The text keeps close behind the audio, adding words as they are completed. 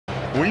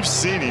We've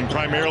seen him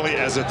primarily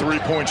as a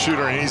three-point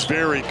shooter, and he's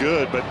very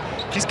good, but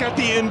he's got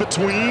the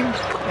in-between,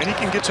 and he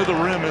can get to the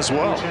rim as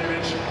well.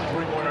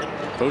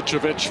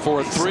 Vucevic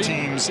for three.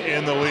 Teams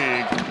in the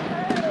league.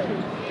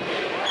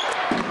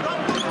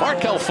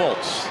 Markelle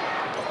Fultz.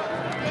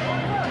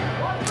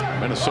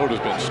 Minnesota's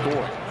been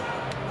scoring.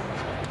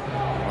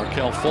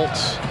 Markelle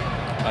Fultz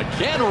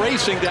again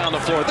racing down the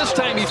floor. This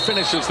time he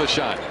finishes the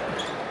shot.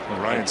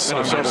 Ryan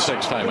Minnesota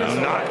takes time out.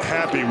 Not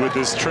happy with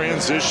this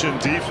transition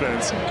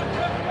defense.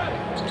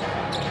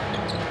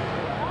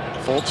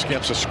 Fultz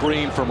gets a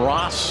screen from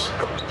Ross.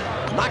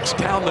 Knocks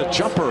down the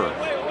jumper.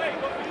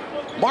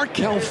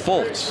 Markelle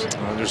Fultz.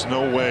 There's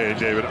no way,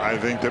 David. I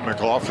think that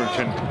McLaughlin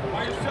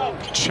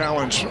can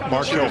challenge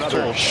Markelle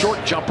Fultz.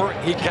 Short jumper.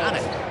 He got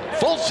it.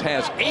 Fultz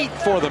has 8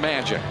 for the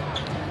Magic.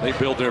 They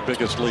build their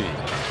biggest lead.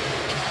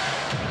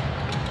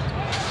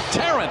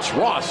 Terrence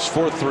Ross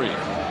for 3.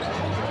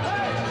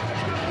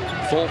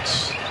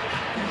 Fultz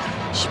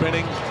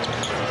spinning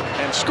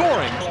and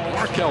scoring.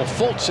 Markelle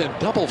Fultz in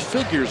double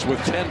figures with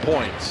 10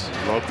 points.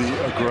 Love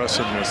the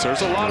aggressiveness.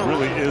 There's a lot of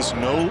really is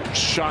no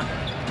shot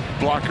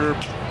blocker,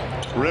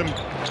 rim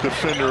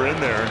defender in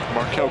there.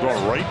 Markelle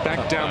going right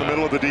back down the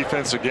middle of the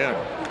defense again.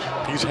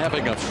 He's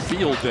having a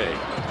field day.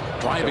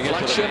 Driving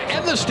deflection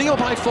and the steal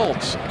by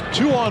Fultz.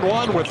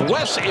 2-on-1 with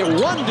Wes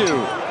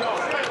Iwundu.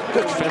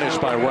 Good finish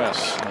by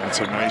Wes. That's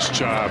a nice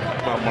job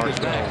by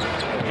Markelle.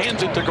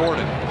 Hands it to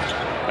Gordon.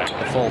 Back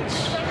to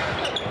Fultz.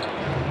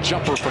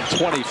 Jumper from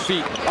 20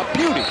 feet. A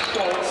beauty.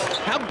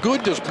 How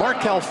good does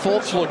Markelle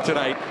Fultz look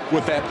tonight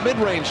with that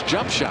mid-range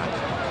jump shot?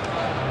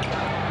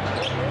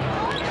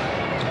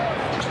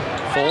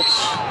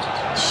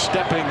 Fultz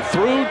stepping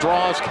through,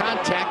 draws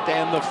contact,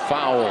 and the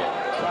foul.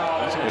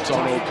 It's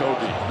on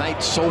Okogie.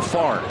 Night so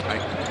far. I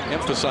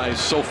emphasize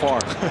so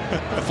far.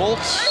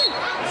 Fultz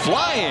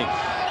flying.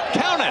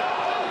 Count it.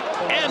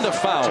 And a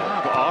foul.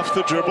 Off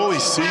the dribble. He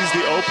sees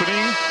the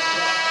opening.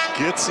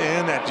 Gets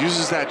in. That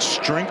uses that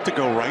strength to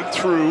go right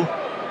through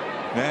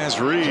Naz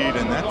Reid.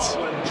 And that's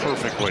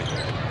perfectly.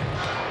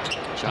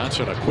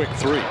 Johnson a quick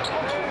 3.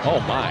 Oh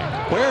my.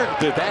 Where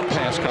did that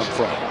pass come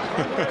from?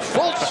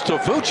 Fultz to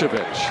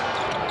Vucevic.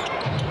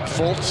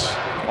 Fultz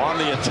on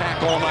the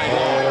attack all night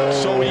long.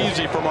 So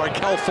easy for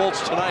Markelle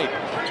Fultz tonight.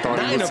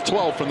 9 of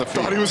 12 from the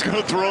field. Thought he was going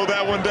to throw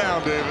that one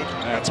down, David.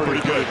 That's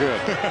pretty good.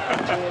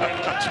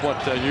 That's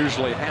what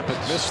usually happens.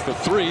 Missed the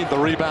 3. The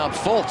rebound,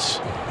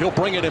 Fultz. He'll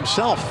bring it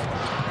himself.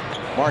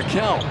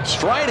 Markelle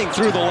striding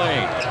through the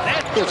lane.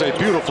 That was a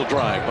beautiful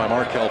drive by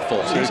Markelle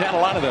Fultz. He's had a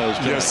lot of those.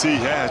 Yes, he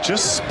has.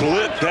 Just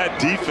split that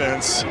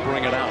defense.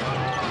 Bring it out.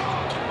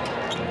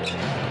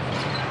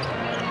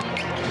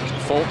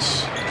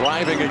 Fultz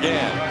driving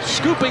again,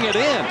 scooping it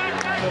in.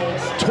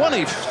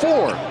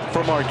 24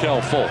 for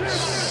Markelle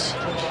Fultz.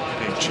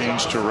 They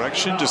changed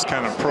direction, just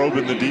kind of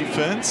probing the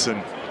defense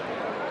and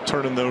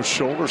turning those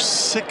shoulders.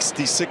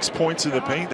 66 points in the paint.